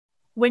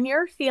When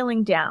you're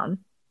feeling down,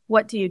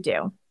 what do you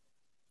do?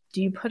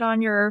 Do you put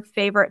on your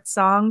favorite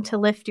song to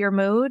lift your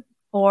mood?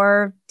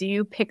 Or do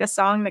you pick a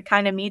song that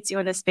kind of meets you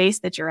in the space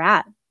that you're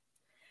at?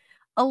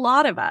 A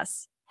lot of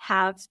us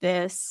have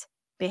this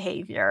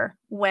behavior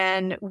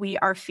when we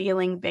are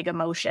feeling big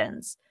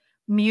emotions.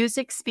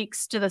 Music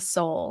speaks to the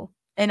soul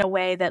in a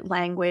way that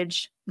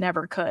language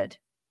never could.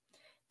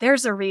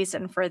 There's a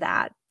reason for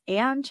that,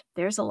 and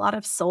there's a lot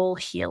of soul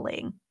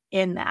healing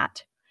in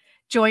that.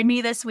 Join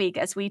me this week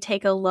as we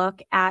take a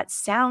look at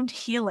sound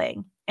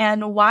healing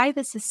and why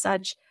this is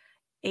such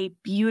a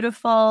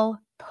beautiful,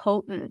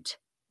 potent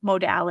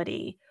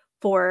modality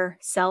for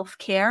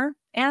self-care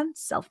and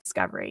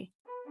self-discovery.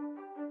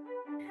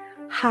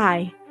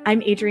 Hi,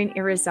 I'm Adrienne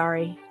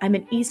Irizarry. I'm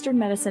an Eastern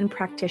medicine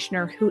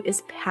practitioner who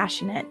is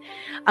passionate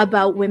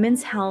about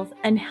women's health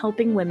and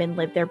helping women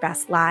live their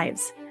best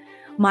lives.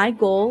 My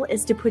goal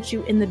is to put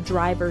you in the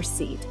driver's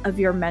seat of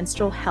your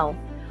menstrual health,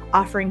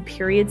 offering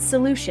period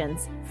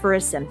solutions for a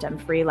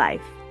symptom-free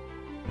life.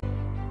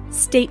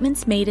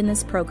 Statements made in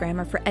this program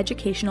are for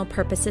educational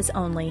purposes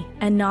only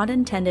and not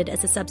intended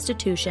as a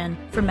substitution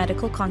for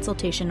medical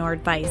consultation or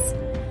advice.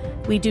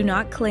 We do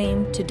not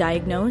claim to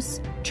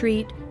diagnose,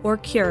 treat, or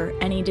cure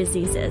any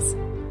diseases.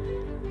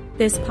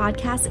 This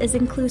podcast is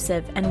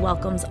inclusive and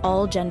welcomes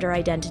all gender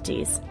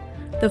identities.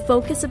 The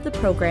focus of the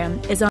program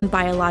is on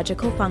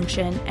biological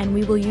function, and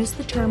we will use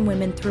the term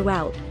women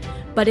throughout,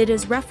 but it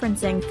is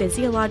referencing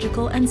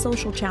physiological and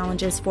social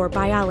challenges for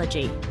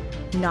biology,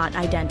 not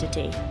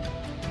identity.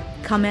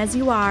 Come as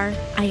you are,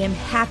 I am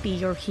happy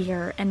you're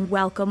here and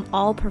welcome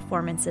all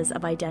performances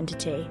of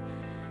identity.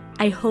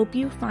 I hope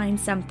you find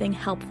something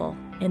helpful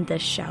in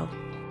this show.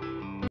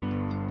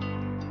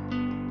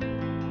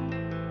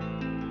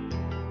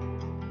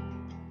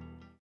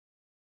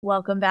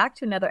 Welcome back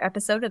to another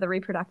episode of the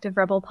Reproductive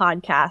Rebel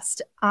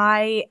podcast.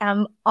 I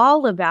am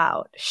all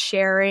about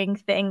sharing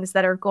things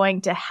that are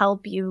going to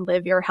help you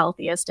live your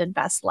healthiest and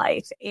best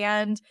life.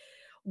 And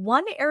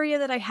one area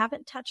that I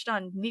haven't touched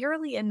on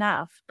nearly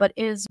enough, but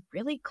is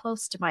really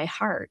close to my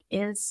heart,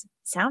 is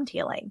sound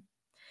healing.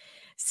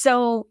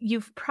 So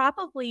you've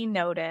probably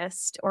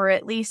noticed, or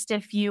at least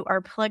if you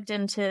are plugged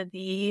into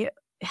the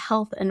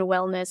health and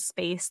wellness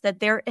space, that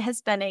there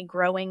has been a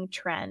growing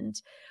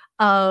trend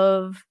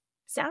of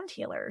sound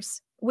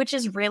healers, which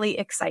is really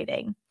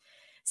exciting.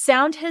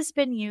 Sound has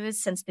been used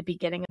since the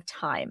beginning of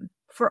time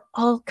for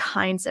all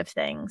kinds of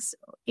things.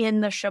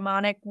 In the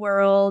shamanic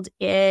world,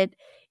 it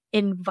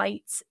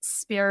invites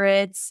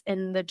spirits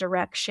in the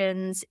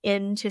directions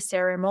into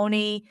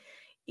ceremony.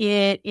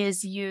 It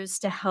is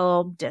used to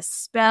help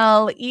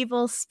dispel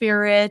evil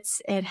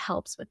spirits. It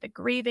helps with the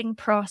grieving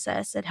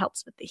process. It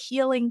helps with the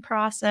healing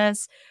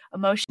process,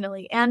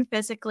 emotionally and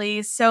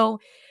physically. So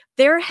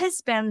there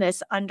has been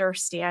this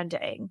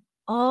understanding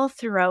all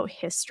throughout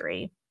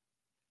history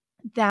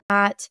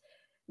that,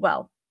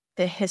 well,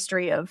 the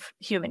history of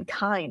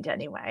humankind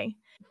anyway,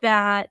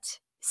 that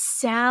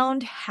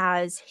sound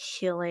has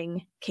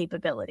healing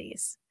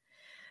capabilities.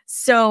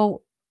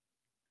 So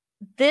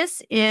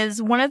this is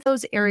one of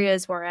those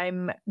areas where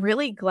I'm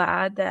really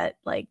glad that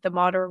the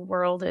modern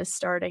world is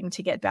starting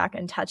to get back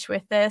in touch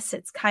with this.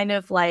 It's kind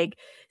of like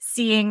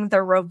seeing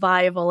the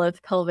revival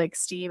of pelvic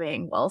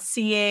steaming, while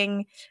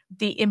seeing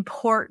the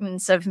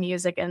importance of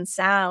music and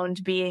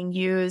sound being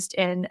used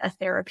in a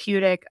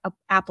therapeutic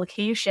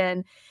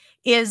application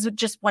is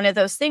just one of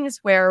those things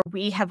where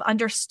we have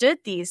understood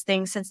these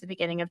things since the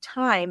beginning of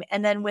time.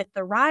 And then with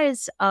the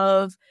rise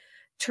of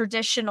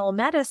traditional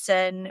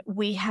medicine,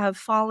 we have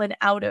fallen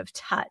out of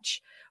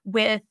touch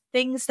with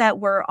things that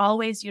were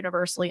always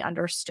universally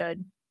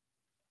understood,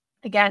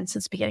 again,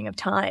 since the beginning of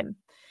time.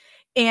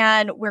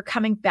 And we're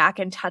coming back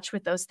in touch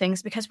with those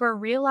things because we're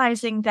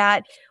realizing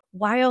that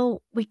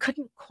while we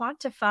couldn't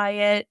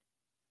quantify it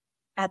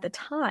at the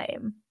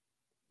time,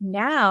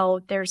 now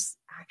there's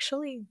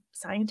actually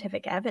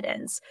scientific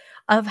evidence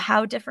of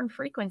how different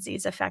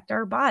frequencies affect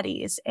our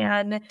bodies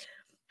and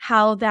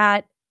how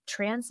that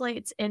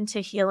translates into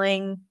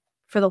healing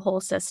for the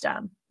whole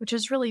system, which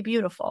is really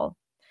beautiful.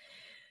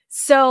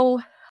 So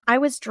I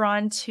was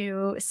drawn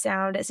to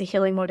sound as a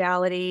healing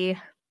modality,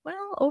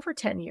 over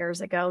 10 years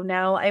ago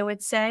now, I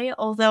would say,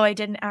 although I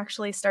didn't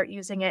actually start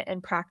using it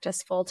in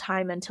practice full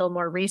time until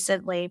more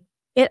recently.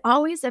 It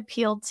always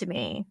appealed to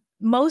me.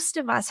 Most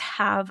of us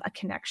have a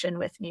connection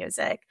with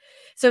music.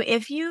 So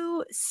if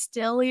you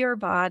still your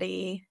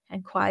body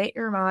and quiet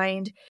your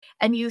mind,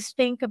 and you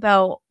think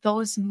about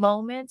those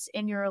moments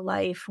in your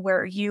life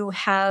where you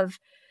have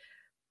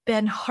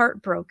been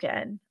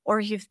heartbroken, or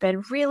you've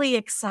been really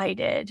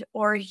excited,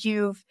 or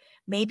you've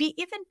maybe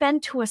even been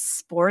to a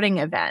sporting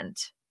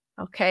event.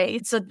 Okay.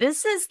 So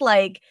this is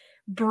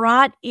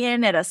brought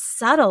in at a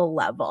subtle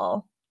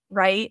level,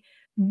 right?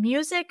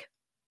 Music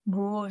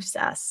moves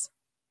us.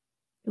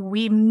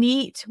 We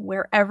meet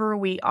wherever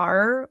we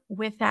are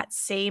with that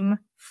same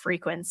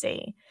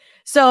frequency.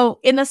 So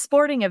in the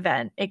sporting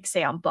event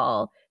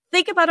example,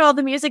 Think about all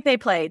the music they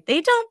play.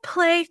 They don't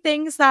play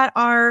things that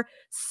are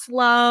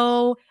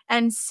slow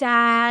and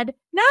sad.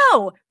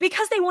 No,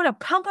 because they want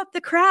to pump up the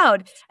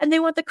crowd and they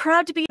want the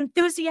crowd to be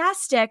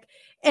enthusiastic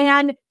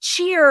and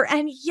cheer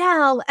and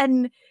yell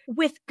and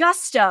with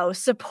gusto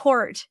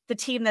support the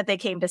team that they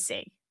came to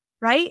see,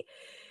 right?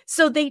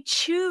 So they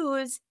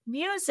choose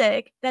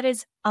music that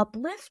is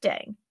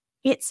uplifting.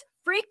 Its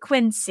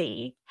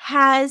frequency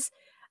has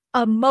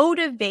a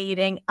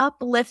motivating,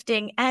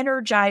 uplifting,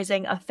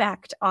 energizing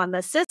effect on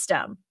the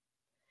system.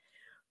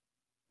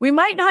 We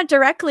might not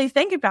directly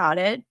think about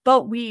it,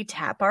 but we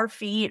tap our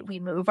feet, we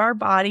move our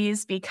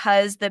bodies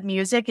because the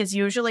music is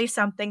usually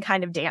something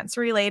kind of dance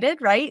related,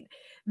 right?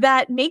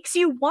 That makes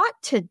you want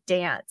to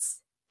dance.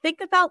 Think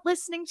about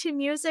listening to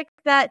music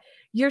that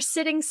you're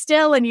sitting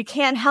still and you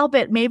can't help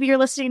it. Maybe you're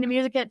listening to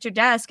music at your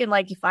desk and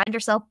like you find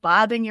yourself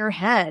bobbing your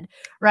head,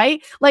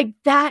 right? Like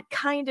that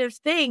kind of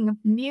thing.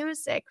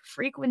 Music,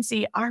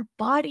 frequency, our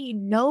body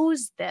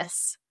knows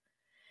this.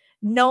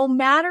 No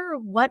matter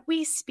what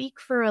we speak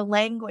for a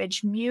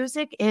language,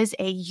 music is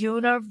a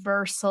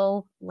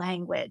universal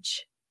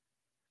language.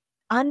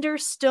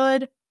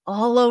 Understood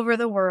all over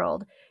the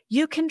world.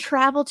 You can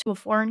travel to a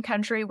foreign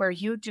country where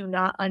you do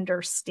not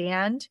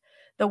understand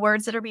the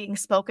words that are being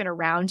spoken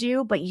around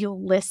you, but you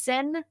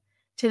listen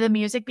to the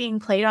music being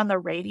played on the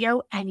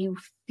radio and you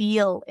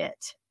feel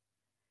it.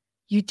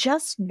 You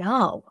just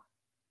know.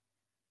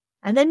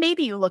 And then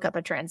maybe you look up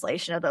a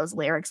translation of those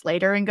lyrics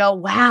later and go,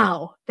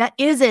 wow, that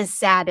is as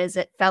sad as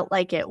it felt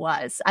like it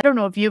was. I don't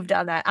know if you've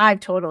done that.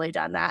 I've totally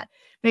done that.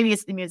 Maybe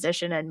it's the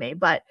musician in me,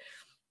 but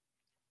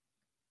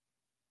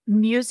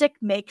music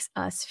makes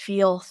us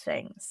feel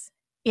things.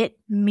 It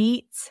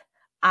meets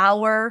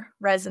our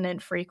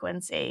resonant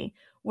frequency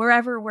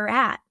wherever we're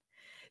at.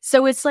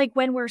 So it's like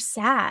when we're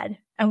sad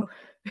and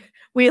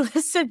we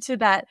listen to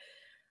that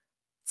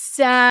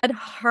sad,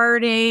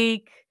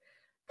 heartache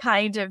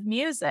kind of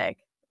music,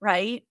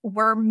 right?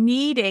 We're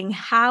meeting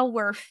how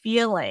we're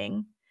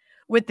feeling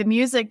with the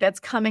music that's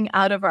coming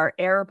out of our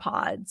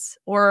AirPods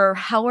or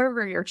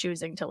however you're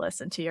choosing to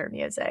listen to your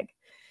music.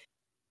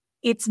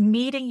 It's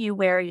meeting you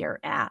where you're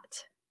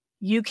at.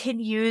 You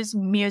can use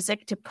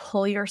music to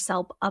pull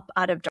yourself up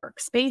out of dark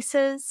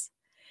spaces.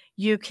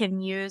 You can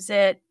use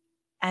it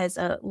as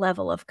a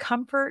level of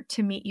comfort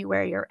to meet you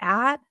where you're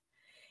at.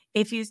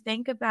 If you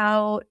think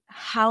about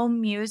how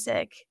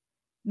music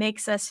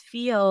makes us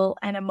feel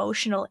and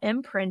emotional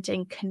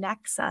imprinting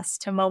connects us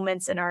to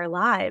moments in our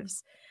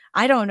lives.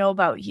 I don't know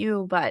about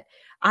you, but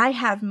I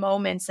have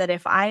moments that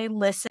if I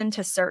listen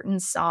to certain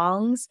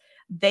songs,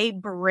 they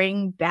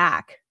bring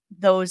back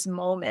those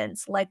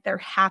moments like they're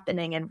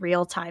happening in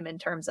real time in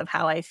terms of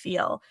how I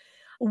feel.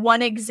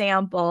 One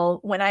example,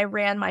 when I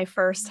ran my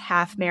first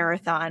half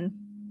marathon,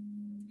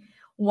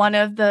 one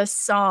of the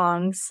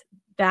songs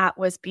that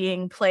was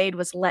being played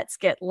was Let's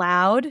Get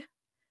Loud.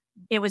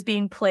 It was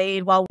being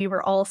played while we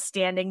were all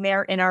standing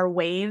there in our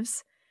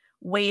waves,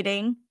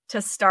 waiting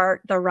to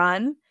start the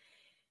run.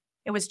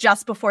 It was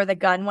just before the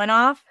gun went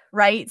off,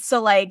 right?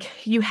 So like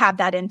you have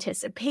that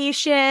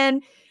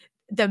anticipation.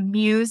 The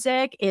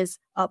music is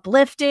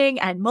uplifting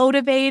and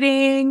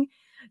motivating.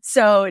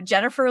 So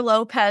Jennifer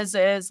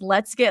Lopez's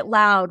Let's Get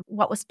Loud,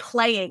 what was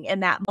playing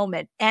in that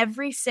moment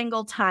every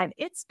single time.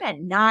 It's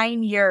been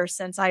 9 years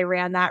since I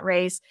ran that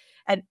race.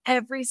 And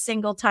every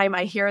single time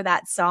I hear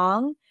that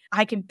song,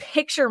 I can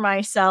picture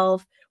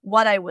myself,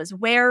 what I was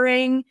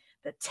wearing,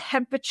 the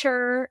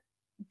temperature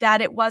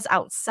that it was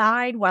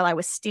outside while I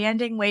was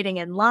standing waiting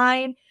in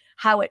line,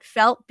 how it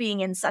felt being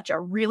in such a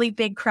really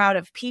big crowd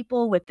of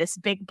people with this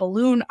big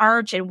balloon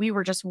arch and we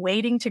were just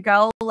waiting to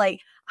go. Like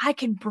I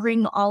can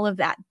bring all of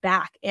that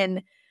back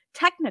in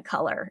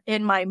Technicolor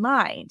in my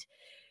mind.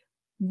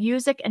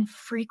 Music and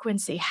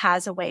frequency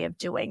has a way of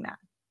doing that.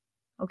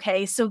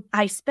 Okay, so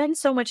I spend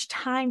so much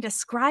time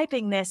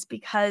describing this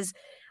because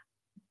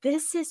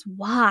this is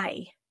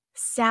why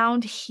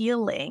sound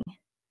healing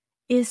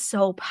is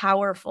so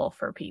powerful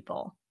for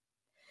people.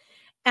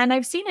 And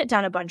I've seen it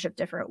done a bunch of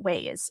different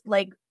ways.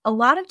 Like a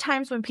lot of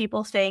times when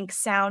people think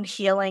sound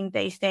healing,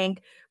 they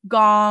think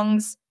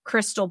gongs,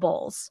 crystal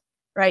bowls,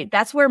 right?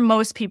 That's where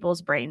most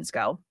people's brains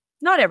go.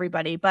 Not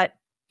everybody, but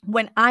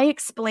when I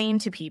explain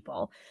to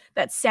people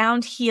that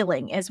sound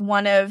healing is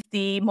one of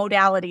the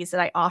modalities that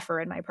I offer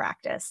in my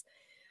practice,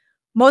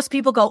 most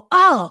people go,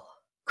 oh,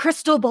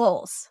 crystal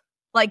bowls.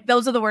 Like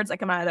those are the words that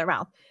come out of their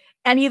mouth.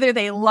 And either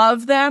they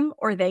love them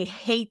or they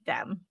hate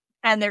them.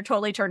 And they're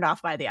totally turned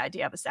off by the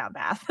idea of a sound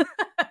bath.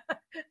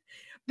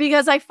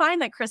 Because I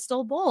find that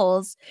crystal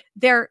bowls,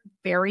 they're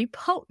very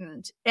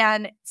potent.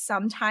 And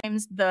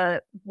sometimes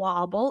the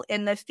wobble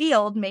in the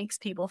field makes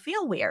people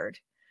feel weird.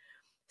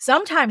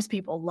 Sometimes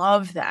people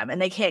love them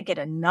and they can't get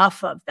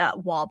enough of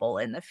that wobble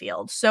in the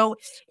field. So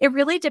it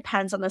really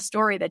depends on the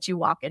story that you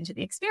walk into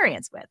the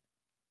experience with.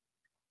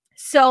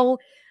 So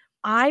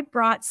I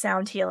brought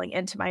sound healing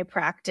into my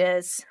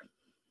practice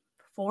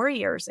 4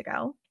 years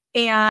ago.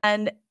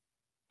 And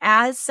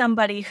as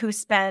somebody who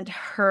spent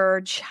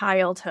her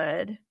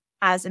childhood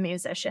as a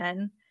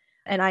musician,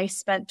 And I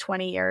spent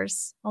 20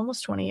 years,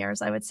 almost 20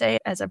 years, I would say,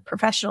 as a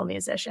professional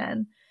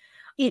musician.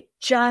 It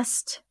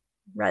just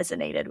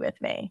resonated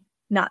with me,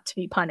 not to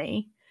be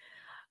punny.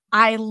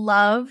 I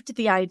loved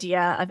the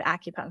idea of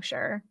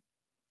acupuncture,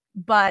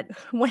 but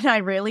when I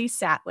really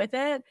sat with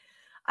it,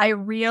 I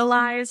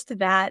realized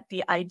that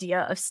the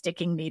idea of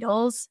sticking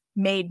needles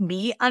made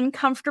me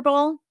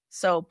uncomfortable.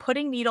 So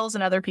putting needles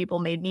in other people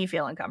made me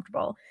feel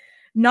uncomfortable.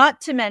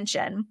 Not to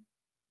mention,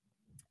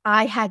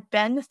 I had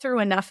been through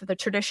enough of the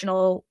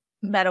traditional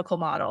medical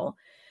model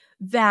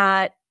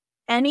that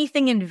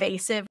anything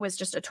invasive was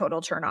just a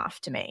total turnoff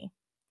to me.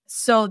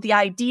 So the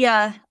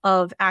idea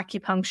of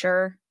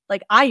acupuncture,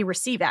 like I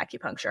receive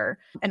acupuncture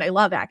and I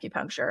love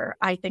acupuncture.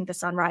 I think the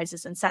sun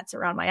rises and sets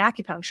around my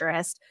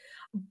acupuncturist,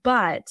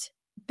 but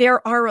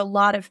there are a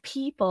lot of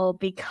people,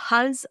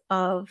 because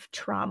of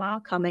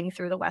trauma coming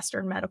through the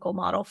Western medical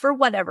model for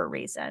whatever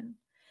reason,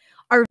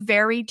 are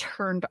very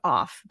turned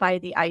off by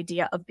the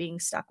idea of being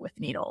stuck with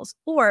needles,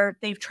 or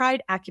they've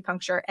tried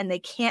acupuncture and they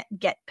can't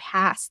get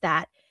past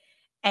that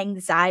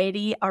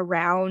anxiety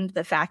around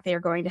the fact they are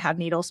going to have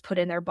needles put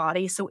in their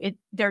body. So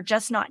they're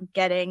just not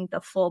getting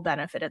the full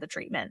benefit of the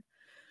treatment.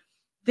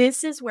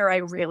 This is where I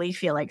really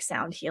feel like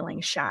sound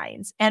healing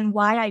shines, and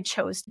why I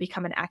chose to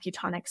become an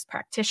acutonics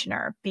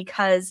practitioner,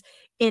 because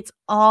it's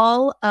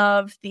all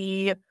of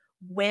the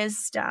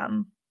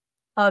wisdom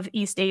of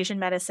East Asian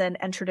medicine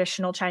and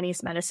traditional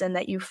Chinese medicine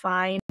that you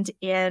find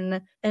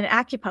in an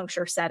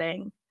acupuncture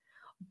setting,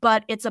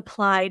 but it's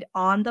applied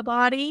on the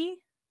body,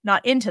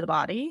 not into the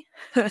body,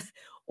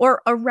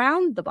 or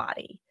around the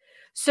body.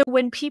 So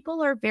when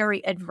people are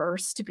very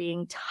adverse to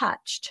being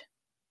touched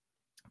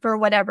for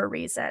whatever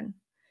reason,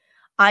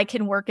 I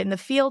can work in the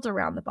field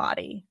around the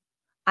body.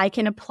 I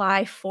can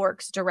apply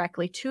forks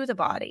directly to the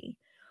body.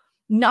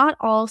 Not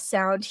all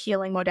sound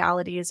healing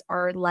modalities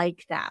are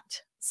like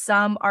that.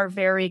 Some are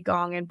very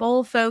gong and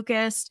bowl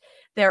focused.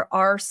 There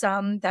are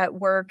some that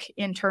work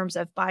in terms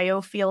of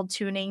biofield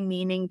tuning,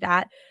 meaning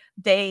that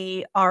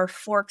they are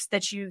forks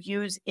that you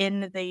use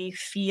in the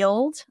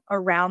field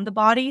around the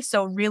body.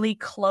 So really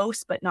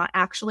close, but not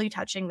actually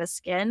touching the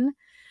skin.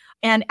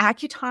 And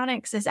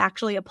acutonics is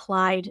actually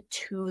applied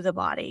to the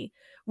body,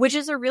 which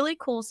is a really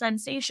cool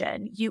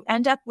sensation. You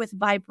end up with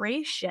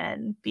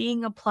vibration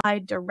being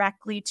applied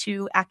directly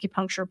to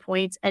acupuncture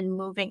points and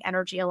moving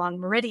energy along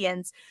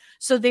meridians.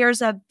 So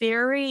there's a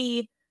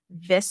very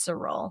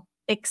visceral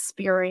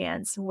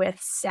experience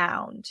with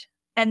sound.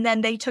 And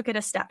then they took it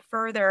a step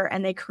further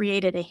and they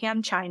created a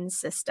hand chime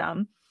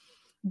system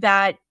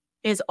that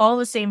is all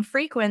the same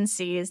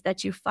frequencies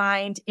that you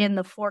find in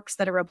the forks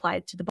that are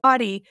applied to the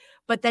body,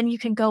 but then you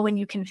can go and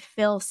you can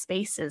fill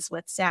spaces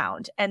with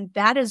sound. And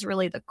that is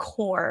really the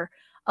core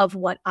of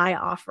what I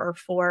offer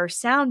for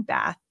sound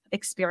bath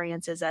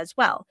experiences as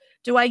well.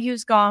 Do I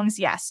use gongs?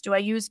 Yes. Do I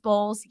use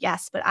bowls?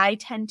 Yes. But I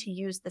tend to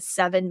use the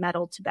 7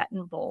 metal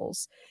Tibetan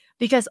bowls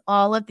because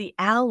all of the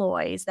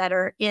alloys that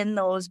are in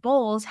those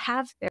bowls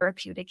have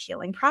therapeutic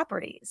healing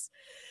properties.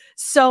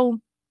 So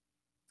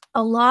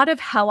a lot of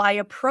how I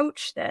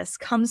approach this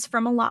comes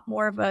from a lot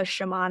more of a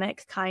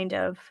shamanic kind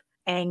of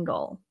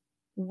angle,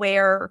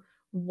 where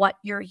what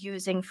you're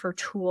using for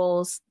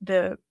tools,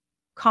 the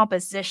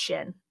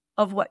composition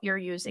of what you're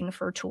using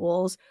for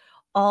tools,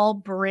 all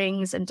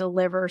brings and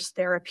delivers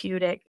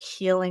therapeutic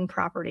healing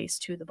properties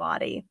to the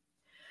body,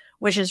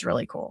 which is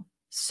really cool.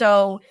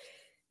 So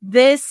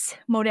this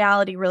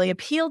modality really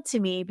appealed to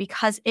me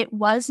because it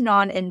was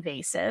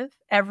non-invasive.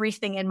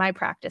 Everything in my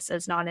practice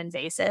is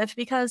non-invasive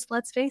because,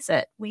 let's face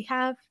it, we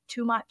have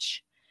too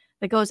much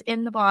that goes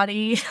in the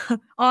body,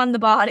 on the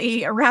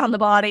body, around the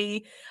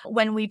body,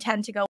 when we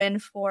tend to go in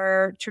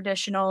for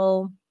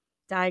traditional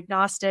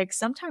diagnostics,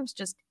 sometimes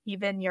just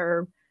even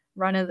your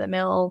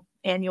run-of-the-mill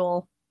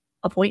annual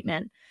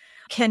appointment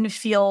can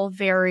feel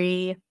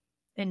very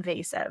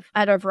invasive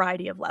at a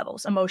variety of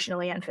levels,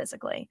 emotionally and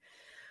physically.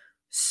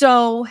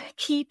 So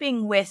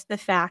keeping with the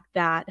fact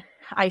that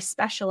I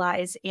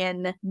specialize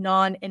in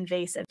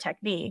non-invasive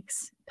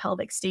techniques,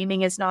 pelvic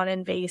steaming is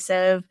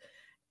non-invasive,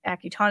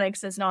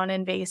 acutonics is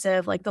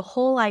non-invasive, like the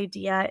whole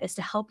idea is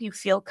to help you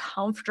feel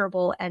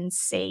comfortable and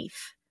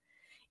safe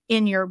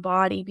in your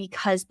body,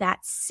 because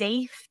that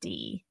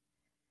safety,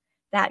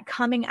 that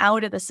coming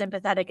out of the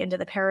sympathetic into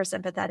the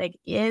parasympathetic,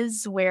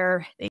 is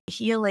where the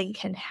healing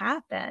can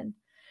happen.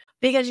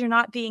 Because you're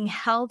not being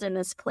held in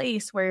this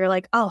place where you're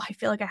like, oh, I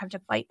feel like I have to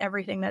fight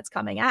everything that's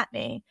coming at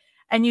me.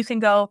 And you can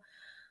go,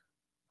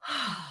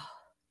 oh,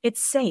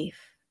 it's safe.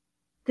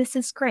 This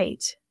is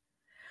great.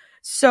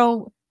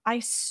 So I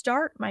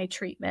start my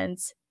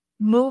treatments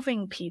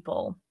moving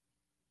people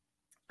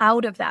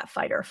out of that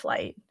fight or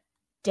flight,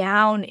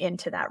 down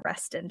into that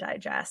rest and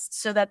digest,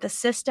 so that the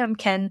system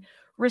can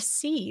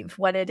receive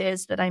what it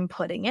is that I'm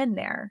putting in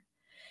there.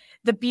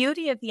 The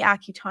beauty of the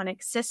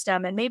acutonic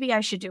system, and maybe I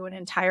should do an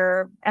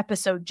entire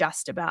episode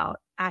just about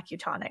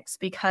acutonics,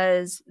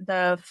 because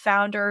the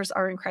founders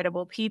are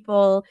incredible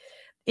people.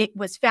 It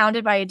was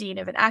founded by a dean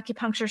of an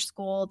acupuncture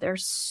school.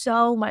 There's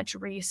so much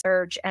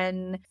research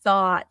and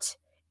thought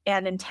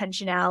and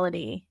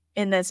intentionality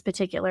in this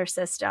particular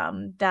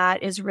system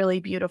that is really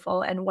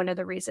beautiful. And one of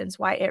the reasons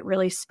why it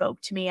really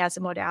spoke to me as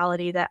a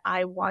modality that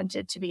I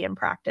wanted to be in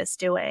practice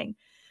doing.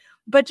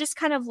 But just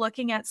kind of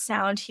looking at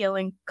sound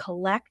healing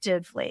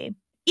collectively,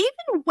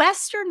 even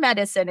Western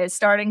medicine is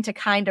starting to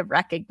kind of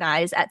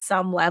recognize at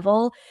some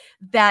level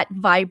that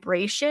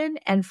vibration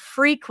and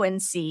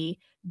frequency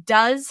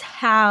does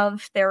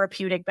have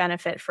therapeutic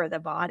benefit for the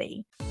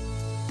body.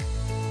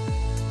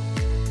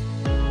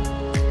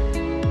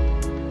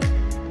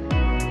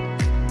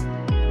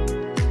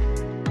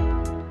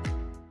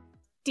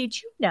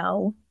 Did you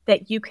know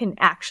that you can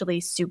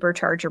actually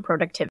supercharge your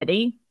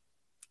productivity?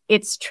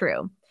 It's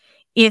true.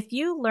 If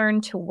you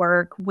learn to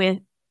work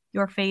with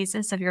your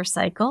phases of your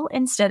cycle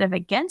instead of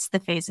against the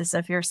phases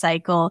of your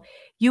cycle,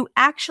 you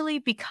actually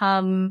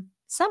become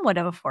somewhat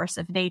of a force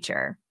of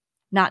nature,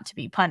 not to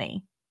be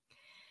punny.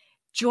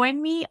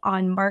 Join me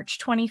on March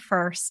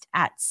 21st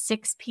at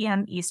 6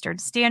 p.m. Eastern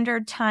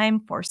Standard Time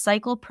for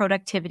Cycle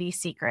Productivity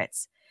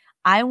Secrets.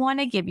 I want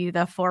to give you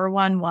the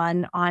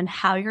 411 on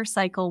how your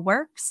cycle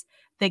works,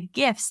 the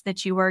gifts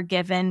that you are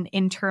given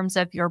in terms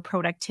of your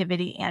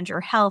productivity and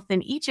your health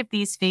in each of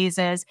these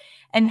phases,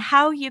 and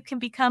how you can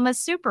become a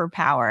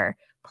superpower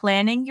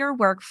planning your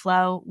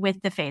workflow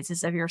with the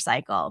phases of your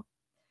cycle.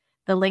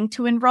 The link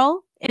to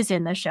enroll is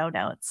in the show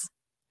notes.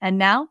 And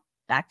now,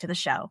 back to the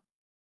show.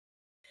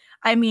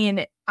 I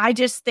mean, I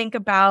just think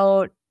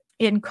about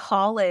in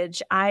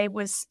college, I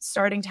was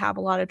starting to have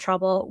a lot of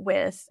trouble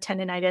with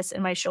tendonitis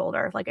in my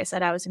shoulder. Like I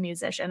said, I was a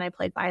musician. I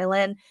played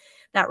violin.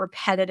 That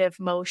repetitive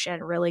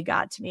motion really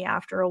got to me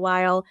after a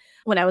while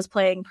when I was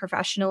playing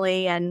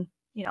professionally and,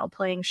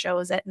 playing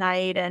shows at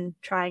night and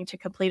trying to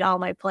complete all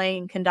my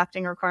playing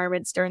conducting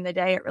requirements during the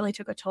day. It really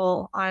took a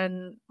toll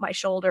on my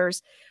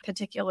shoulders,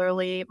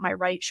 particularly my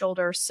right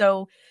shoulder.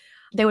 So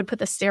they would put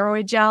the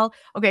steroid gel.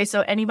 Okay,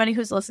 so anybody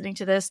who's listening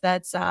to this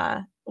that's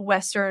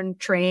Western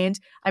trained,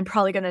 I'm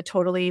probably going to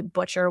totally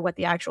butcher what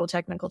the actual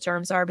technical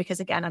terms are because,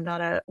 again, I'm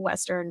not a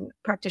Western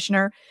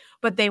practitioner,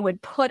 but they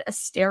would put a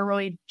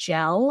steroid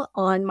gel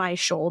on my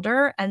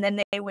shoulder and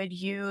then they would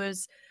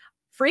use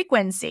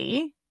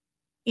frequency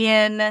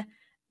in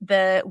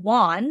the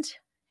wand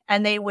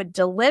and they would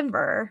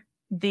deliver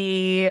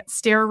the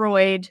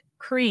steroid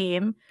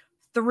cream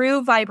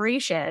through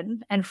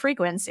vibration and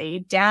frequency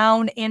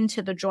down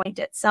into the joint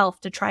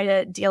itself to try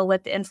to deal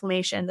with the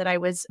inflammation that I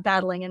was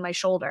battling in my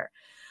shoulder.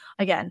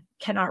 Again,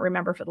 cannot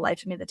remember for the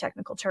life of me the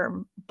technical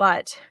term,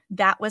 but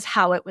that was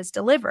how it was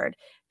delivered.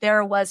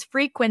 There was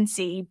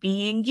frequency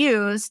being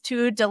used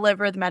to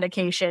deliver the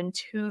medication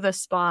to the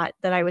spot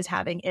that I was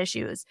having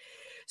issues.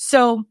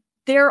 So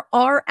there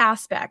are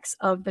aspects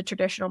of the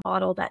traditional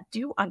model that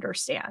do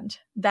understand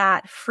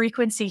that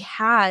frequency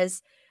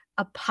has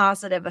a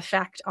positive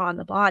effect on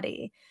the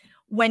body.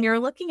 When you're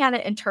looking at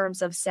it in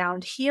terms of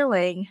sound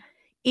healing,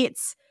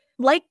 it's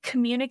like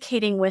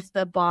communicating with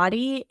the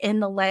body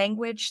in the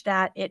language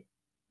that it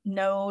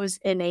knows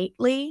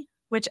innately,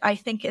 which I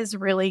think is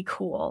really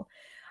cool.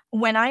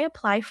 When I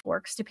apply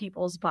forks to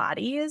people's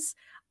bodies,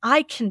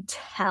 I can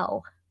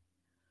tell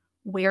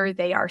where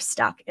they are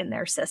stuck in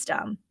their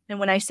system. And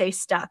when I say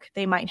stuck,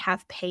 they might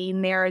have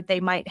pain there. They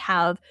might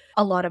have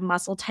a lot of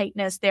muscle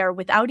tightness there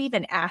without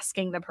even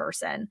asking the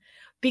person,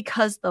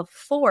 because the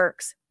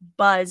forks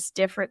buzz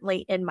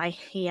differently in my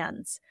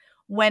hands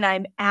when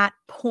I'm at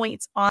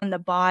points on the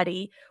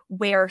body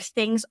where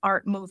things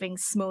aren't moving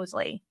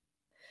smoothly.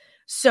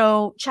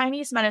 So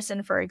Chinese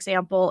medicine, for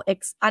example,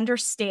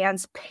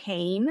 understands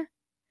pain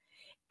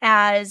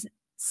as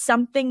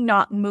something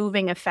not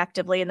moving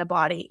effectively in the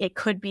body. It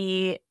could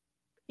be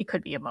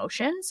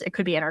emotions. It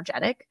could be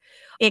energetic.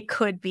 It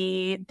could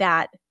be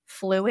that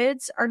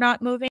fluids are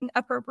not moving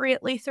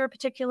appropriately through a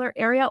particular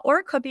area, or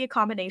it could be a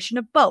combination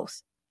of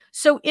both.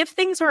 So if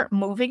things aren't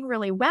moving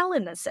really well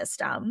in the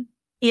system,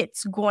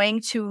 it's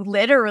going to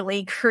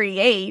literally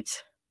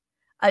create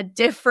a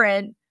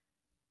different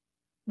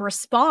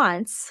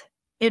response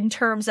in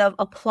terms of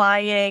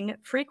applying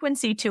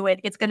frequency to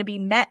it. It's going to be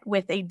met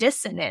with a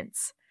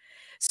dissonance.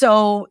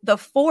 So the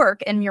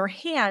fork in your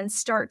hand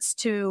starts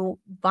to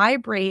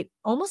vibrate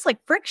almost like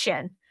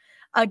friction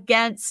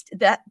against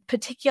that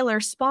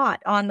particular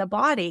spot on the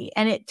body.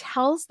 And it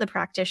tells the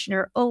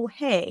practitioner, oh,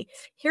 hey,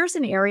 here's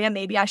an area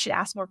maybe I should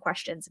ask more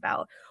questions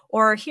about,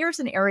 or here's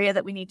an area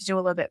that we need to do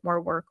a little bit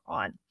more work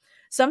on.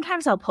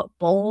 Sometimes I'll put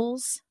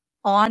bowls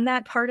on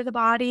that part of the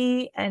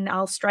body and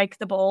I'll strike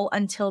the bowl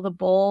until the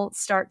bowl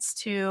starts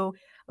to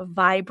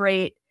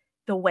vibrate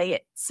the way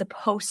it's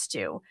supposed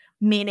to,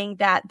 meaning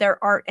that there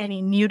aren't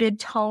any muted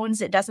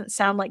tones. It doesn't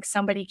sound like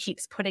somebody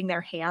keeps putting their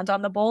hand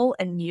on the bowl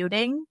and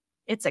muting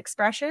its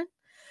expression.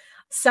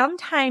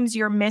 Sometimes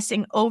you're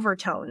missing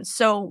overtones.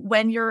 So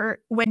when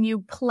you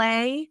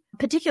play,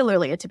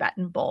 particularly a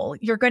Tibetan bowl,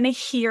 you're going to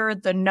hear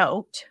the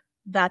note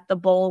that the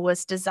bowl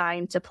was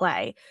designed to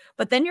play,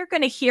 but then you're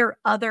going to hear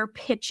other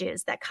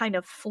pitches that kind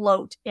of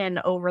float in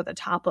over the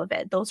top of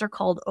it. Those are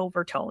called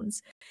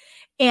overtones.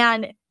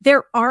 And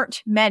there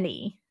aren't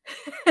many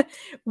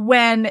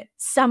when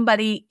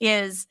somebody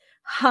is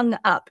hung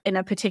up in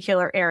a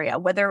particular area,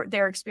 whether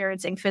they're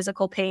experiencing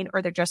physical pain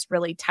or they're just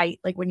really tight,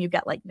 like when you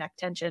get like neck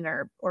tension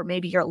or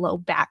maybe your low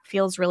back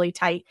feels really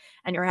tight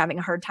and you're having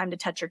a hard time to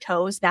touch your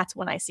toes. That's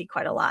when I see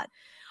quite a lot.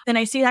 And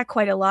I see that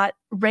quite a lot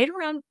right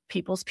around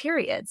people's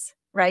periods,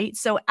 right?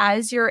 So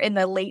as you're in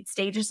the late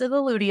stages of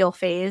the luteal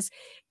phase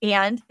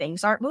and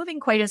things aren't moving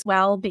quite as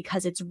well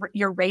because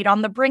you're right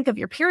on the brink of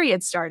your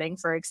period starting,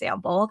 for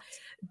example,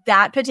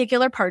 that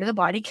particular part of the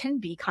body can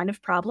be kind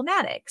of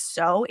problematic.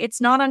 So it's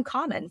not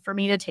uncommon for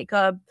me to take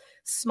a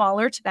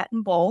smaller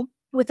Tibetan bowl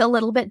with a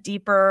little bit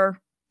deeper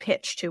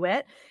pitch to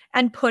it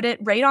and put it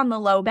right on the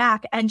low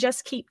back and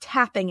just keep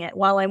tapping it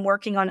while I'm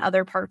working on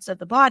other parts of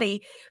the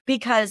body,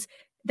 because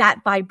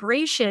that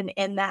vibration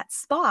in that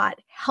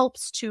spot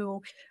helps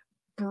to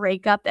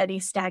break up any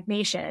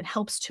stagnation. It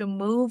helps to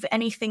move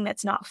anything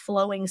that's not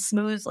flowing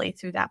smoothly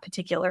through that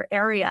particular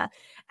area.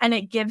 And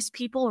it gives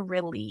people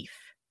relief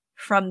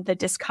from the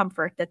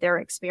discomfort that they're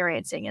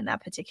experiencing in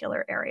that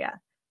particular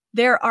area.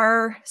 There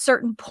are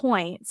certain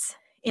points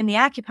in the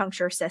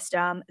acupuncture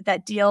system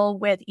that deal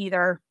with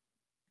either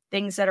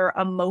things that are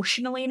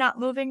emotionally not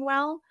moving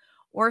well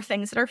or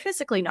things that are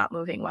physically not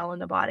moving well in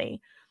the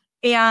body.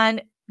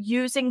 And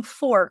using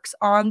forks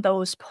on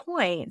those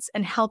points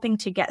and helping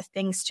to get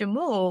things to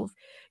move,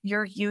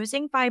 you're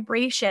using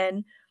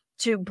vibration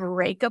to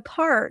break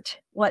apart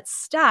what's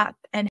stuck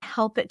and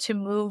help it to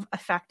move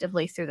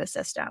effectively through the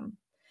system.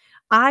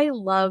 I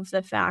love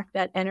the fact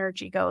that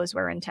energy goes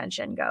where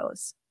intention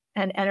goes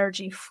and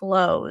energy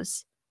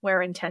flows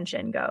where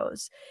intention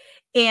goes.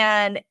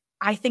 And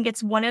I think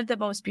it's one of the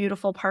most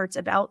beautiful parts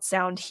about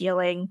sound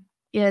healing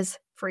is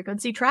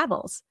frequency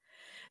travels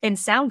and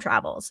sound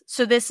travels.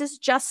 So this is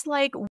just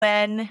like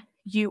when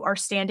you are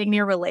standing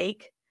near a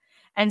lake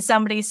and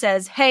somebody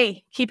says,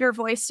 hey, keep your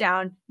voice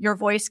down. Your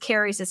voice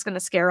carries, it's going to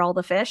scare all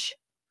the fish.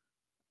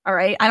 All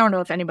right. I don't know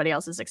if anybody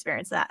else has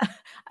experienced that.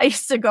 I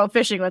used to go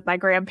fishing with my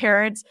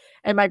grandparents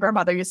and my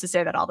grandmother used to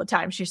say that all the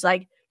time. She's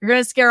like, you're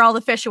going to scare all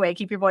the fish away.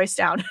 Keep your voice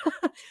down.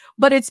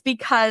 But it's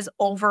because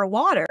over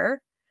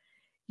water,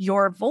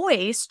 your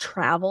voice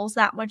travels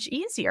that much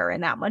easier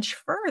and that much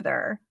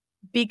further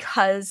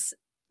because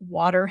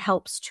water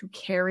helps to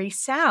carry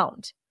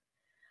sound.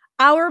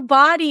 Our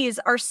bodies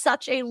are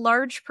such a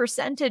large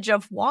percentage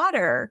of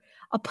water.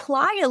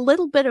 Apply a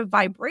little bit of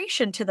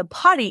vibration to the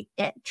body.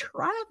 It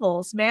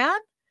travels, man,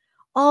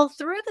 all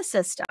through the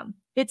system.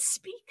 It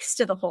speaks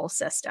to the whole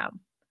system.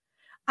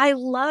 I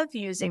love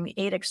using the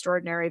 8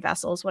 extraordinary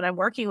vessels when I'm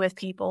working with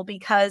people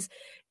because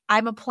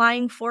I'm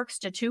applying forks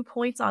to 2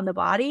 points on the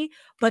body,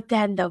 but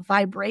then the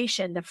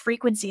vibration, the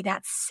frequency,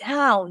 that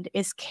sound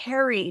is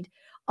carried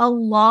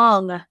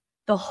along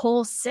the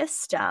whole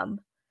system,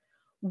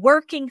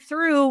 working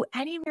through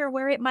anywhere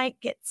where it might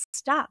get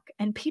stuck.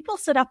 And people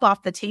sit up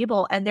off the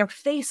table and their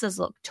faces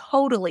look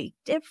totally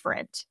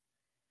different.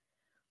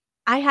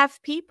 I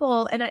have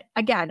people, and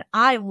again,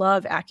 I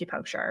love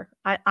acupuncture.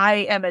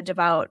 I am a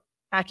devout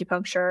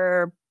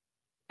acupuncture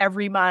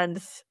every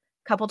month,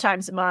 a couple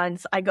times a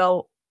month. I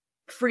go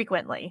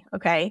frequently,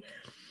 okay?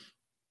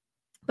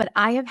 But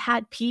I have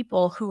had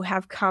people who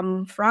have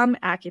come from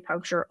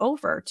acupuncture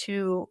over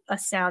to a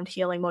sound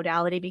healing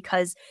modality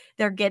because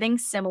they're getting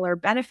similar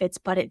benefits,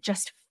 but it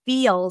just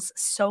feels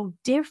so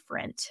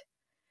different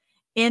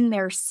in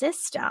their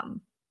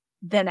system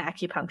than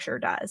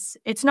acupuncture does.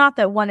 It's not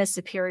that one is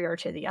superior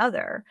to the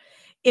other.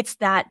 It's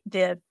that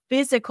the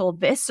physical,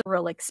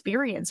 visceral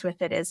experience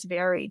with it is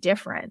very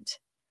different.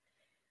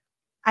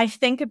 I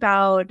think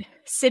about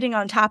sitting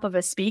on top of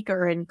a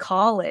speaker in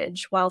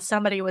college while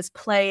somebody was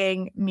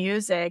playing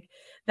music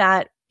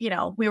that,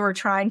 we were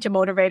trying to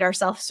motivate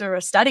ourselves through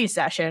a study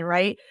session,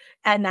 right?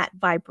 And that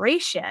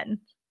vibration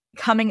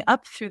coming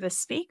up through the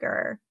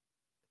speaker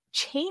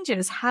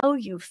changes how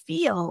you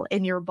feel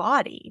in your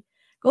body.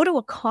 Go to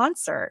a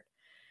concert.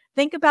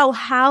 Think about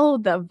how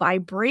the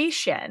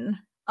vibration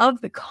of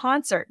the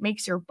concert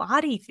makes your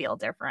body feel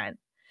different.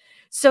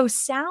 So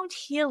sound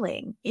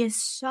healing is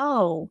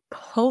so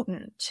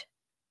potent.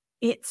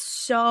 It's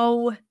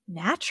so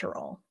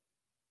natural.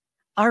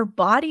 Our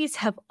bodies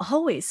have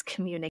always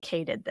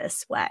communicated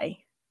this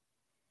way.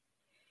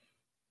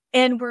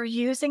 And we're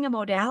using a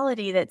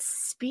modality that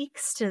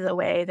speaks to the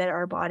way that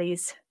our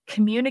bodies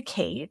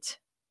communicate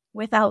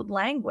without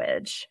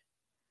language.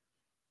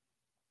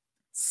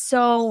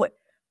 So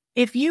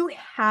if you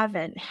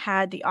haven't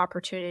had the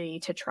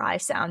opportunity to try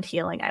sound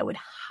healing, I would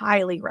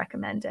highly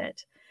recommend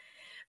it.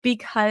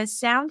 Because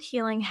sound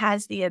healing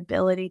has the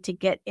ability to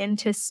get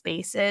into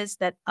spaces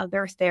that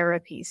other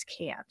therapies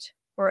can't,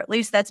 or at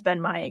least that's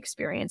been my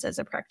experience as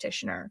a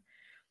practitioner.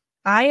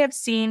 I have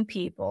seen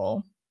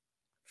people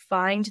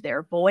find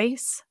their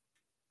voice.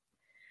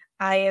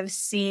 I have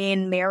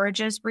seen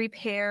marriages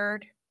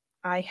repaired.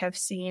 I have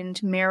seen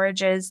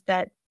marriages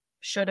that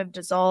should have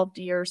dissolved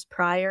years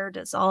prior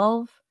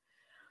dissolve.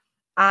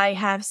 I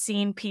have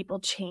seen people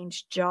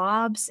change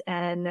jobs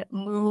and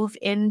move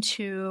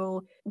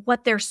into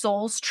what their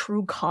soul's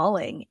true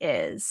calling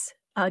is.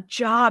 A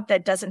job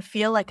that doesn't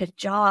feel like a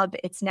job.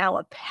 It's now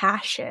a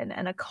passion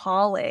and a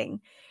calling.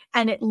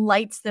 and it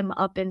lights them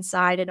up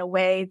inside in a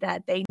way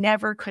that they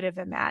never could have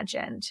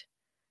imagined.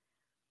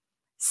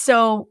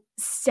 So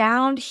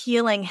sound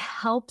healing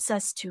helps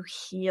us to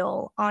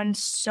heal on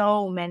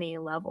so many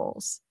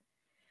levels.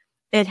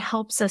 It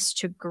helps us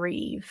to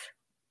grieve.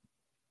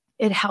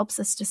 It helps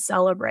us to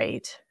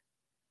celebrate.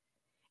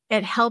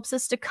 It helps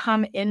us to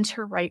come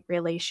into right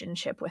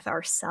relationship with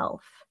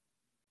ourselves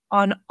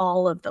on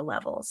all of the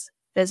levels,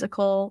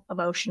 physical,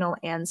 emotional,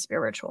 and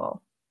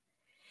spiritual.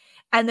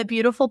 And the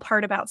beautiful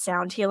part about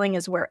sound healing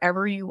is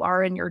wherever you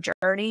are in your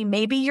journey,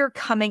 maybe you're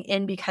coming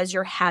in because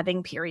you're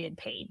having period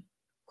pain.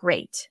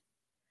 Great.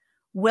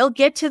 We'll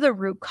get to the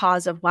root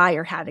cause of why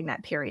you're having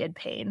that period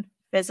pain,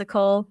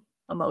 physical,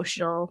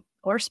 emotional,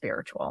 or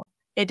spiritual.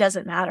 It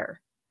doesn't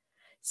matter.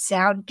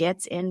 Sound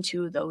gets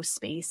into those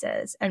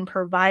spaces and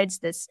provides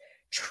this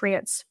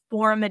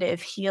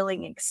transformative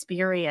healing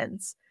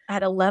experience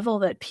at a level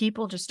that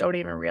people just don't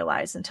even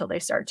realize until they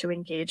start to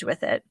engage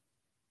with it.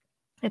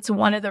 It's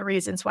one of the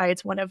reasons why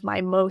it's one of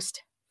my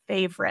most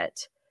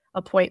favorite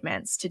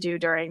appointments to do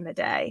during the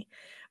day,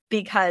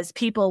 because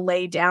people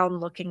lay down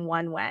looking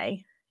one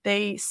way.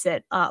 They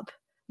sit up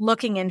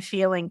looking and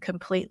feeling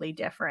completely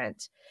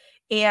different.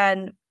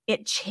 And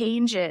it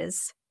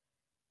changes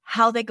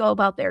how they go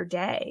about their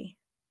day.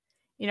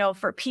 You know,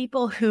 for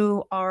people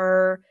who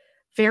are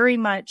very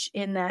much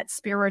in that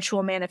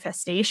spiritual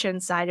manifestation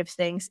side of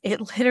things,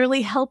 it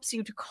literally helps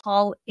you to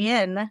call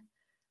in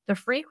the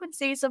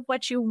frequencies of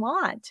what you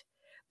want,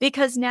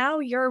 because now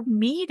you're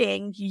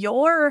meeting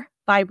your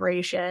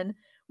vibration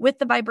with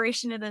the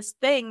vibration of this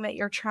thing that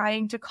you're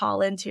trying to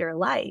call into your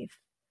life.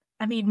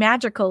 I mean,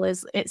 magical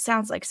it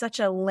sounds like such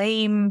a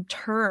lame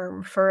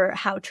term for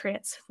how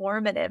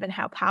transformative and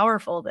how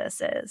powerful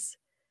this is.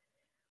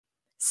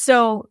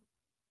 So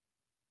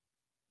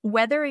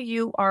whether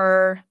you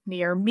are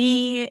near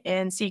me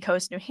in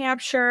Seacoast, New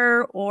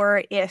Hampshire,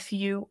 or if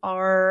you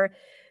are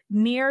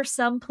near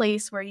some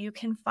place where you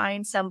can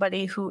find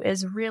somebody who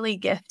is really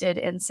gifted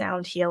in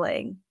sound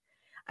healing,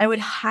 I would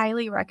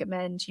highly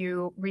recommend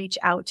you reach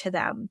out to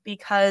them,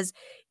 because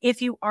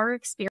if you are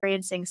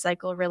experiencing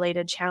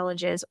cycle-related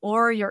challenges,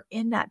 or you're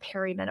in that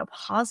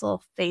perimenopausal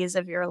phase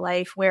of your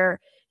life where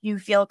you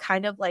feel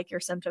kind of like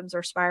your symptoms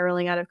are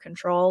spiraling out of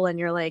control and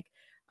you're like,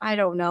 I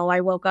don't know,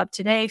 I woke up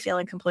today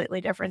feeling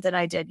completely different than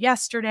I did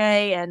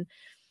yesterday, and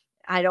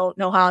I don't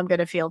know how I'm going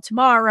to feel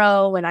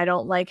tomorrow, and I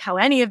don't like how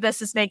any of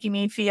this is making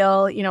me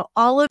feel. You know,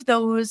 all of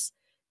those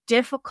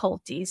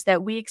difficulties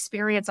that we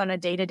experience on a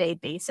day-to-day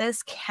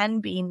basis can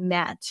be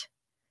met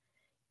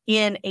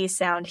in a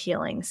sound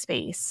healing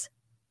space.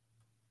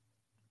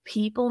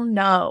 People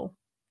know,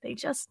 they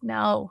just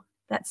know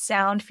that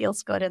sound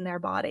feels good in their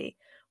body,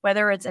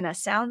 whether it's in a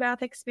sound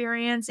bath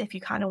experience, if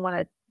you kind of want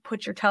to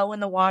put your toe in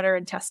the water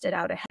and test it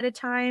out ahead of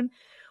time,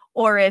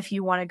 or if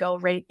you want to go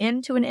right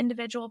into an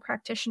individual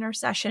practitioner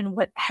session,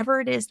 whatever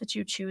it is that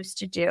you choose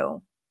to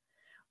do,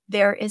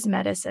 there is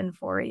medicine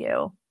for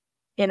you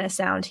in a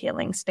sound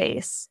healing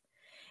space.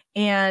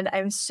 And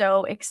I'm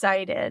so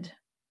excited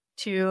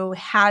to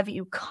have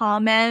you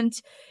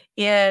comment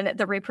in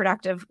the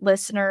Reproductive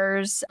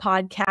Listeners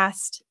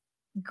podcast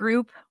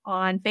group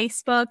on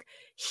Facebook,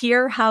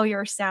 hear how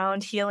your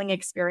sound healing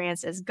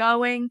experience is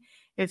going.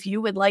 If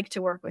you would like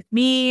to work with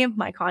me,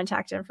 my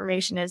contact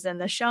information is in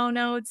the show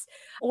notes.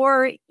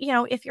 Or, you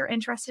know, if you're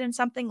interested in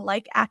something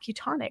like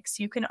Acutonics,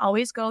 you can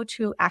always go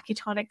to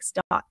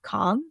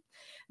acutonics.com.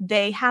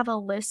 They have a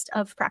list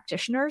of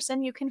practitioners,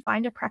 and you can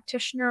find a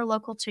practitioner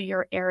local to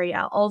your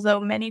area, although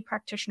many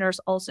practitioners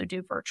also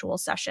do virtual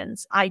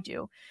sessions. I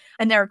do.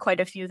 And there are quite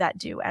a few that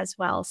do as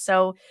well.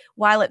 So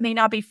while it may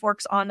not be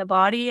forks on the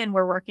body and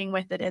we're working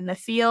with it in the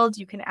field,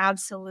 you can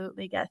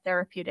absolutely get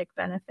therapeutic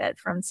benefit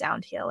from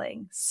sound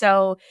healing.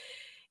 So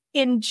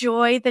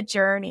enjoy the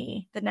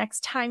journey. The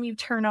next time you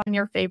turn on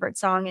your favorite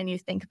song and you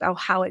think about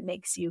how it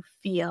makes you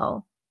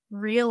feel,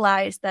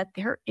 realize that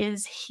there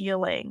is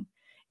healing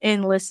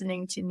in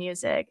listening to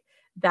music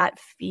that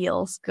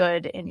feels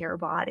good in your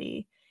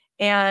body.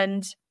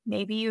 And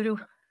maybe you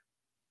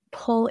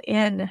pull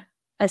in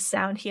a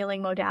sound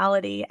healing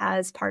modality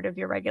as part of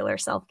your regular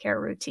self-care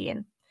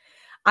routine.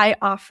 I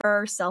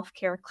offer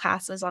self-care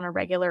classes on a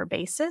regular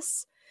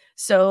basis.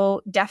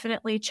 So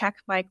definitely check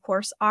my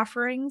course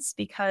offerings,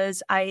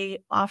 because I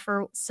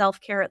offer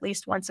self-care at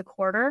least once a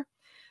quarter,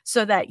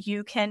 so that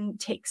you can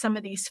take some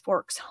of these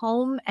forks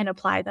home and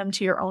apply them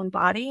to your own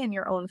body and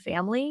your own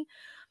family.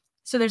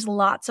 So there's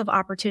lots of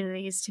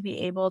opportunities to be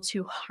able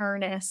to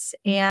harness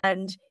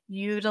and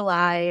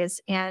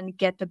utilize and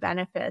get the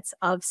benefits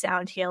of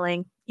sound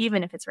healing,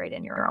 even if it's right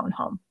in your own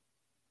home.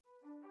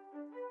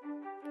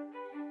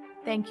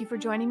 Thank you for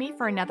joining me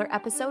for another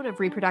episode of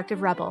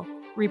Reproductive Rebel.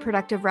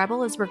 Reproductive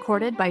Rebel is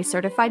recorded by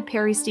certified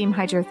peri-steam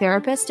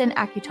hydrotherapist and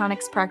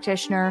Acutonics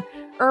practitioner,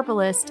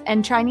 herbalist,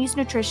 and Chinese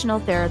nutritional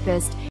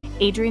therapist,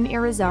 Adrienne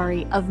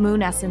Irizarry of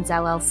Moon Essence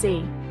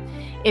LLC.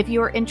 If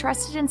you are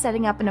interested in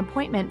setting up an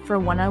appointment for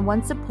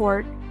one-on-one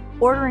support,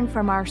 ordering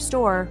from our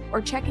store, or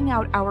checking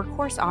out our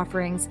course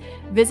offerings,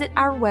 visit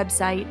our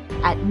website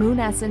at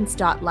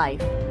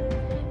moonessence.life.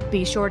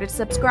 Be sure to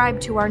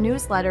subscribe to our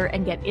newsletter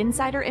and get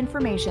insider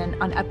information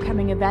on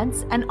upcoming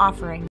events and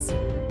offerings.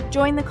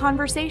 Join the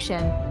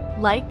conversation.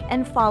 Like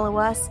and follow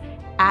us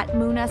at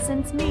Moon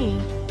Essence Me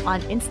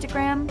on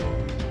Instagram,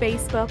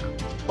 Facebook,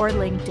 or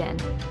LinkedIn.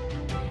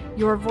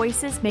 Your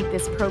voices make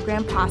this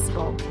program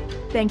possible.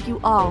 Thank you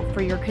all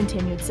for your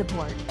continued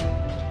support.